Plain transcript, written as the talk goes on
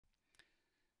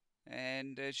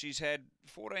And she's had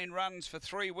 14 runs for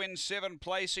 3 wins, 7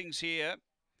 placings here.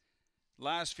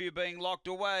 Last few being locked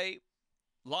away.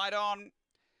 Light on.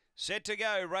 Set to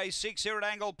go. Race 6 here at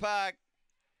Angle Park.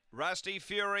 Rusty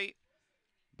Fury.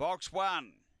 Box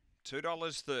 1.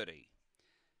 $2.30.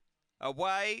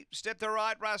 Away, step to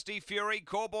right, Rusty Fury.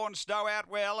 Corborn Snow out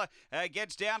well.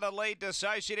 Gets down to lead.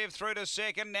 Dissociative through to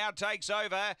second. Now takes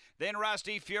over. Then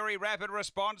Rusty Fury. Rapid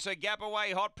Response. A gap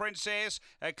away. Hot Princess.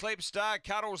 Eclipse Star.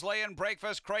 Cuddles Lee and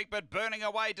Breakfast Creek. But burning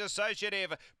away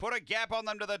Dissociative. Put a gap on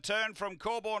them to the turn from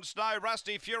Corborn Snow.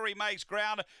 Rusty Fury makes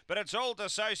ground. But it's all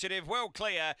Dissociative. Well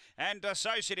clear. And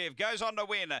Dissociative goes on to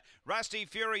win. Rusty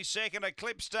Fury second.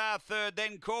 Eclipse Star third.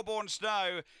 Then Corborn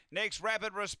Snow. Next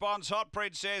Rapid Response. Hot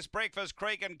Princess. Breakfast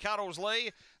Creek and Cuddles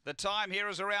Lee. The time here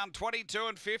is around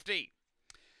 22:50.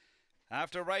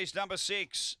 After race number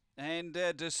 6 and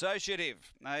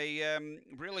Dissociative, a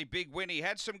really big win. He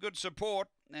had some good support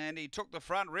and he took the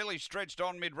front, really stretched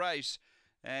on mid-race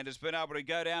and has been able to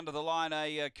go down to the line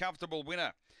a comfortable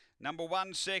winner. Number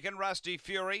 1 second, Rusty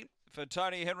Fury for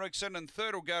Tony Henriksen, and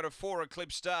third will go to 4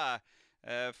 Eclipse Star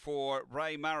for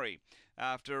Ray Murray.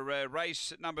 After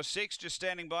race number 6, just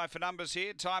standing by for numbers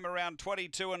here. Time around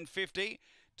 22:50.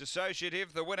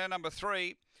 Dissociative, the winner, number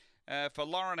 3 for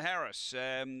Lauren Harris.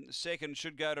 Second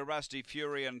should go to Rusty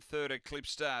Fury and third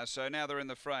Eclipse Star. So now they're in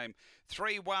the frame.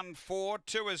 3, 1, 4.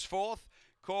 2 is fourth.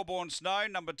 Corborn Snow,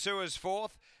 number 2 is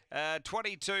fourth.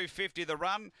 22:50 the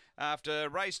run after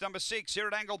race number 6 here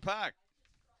at Angle Park.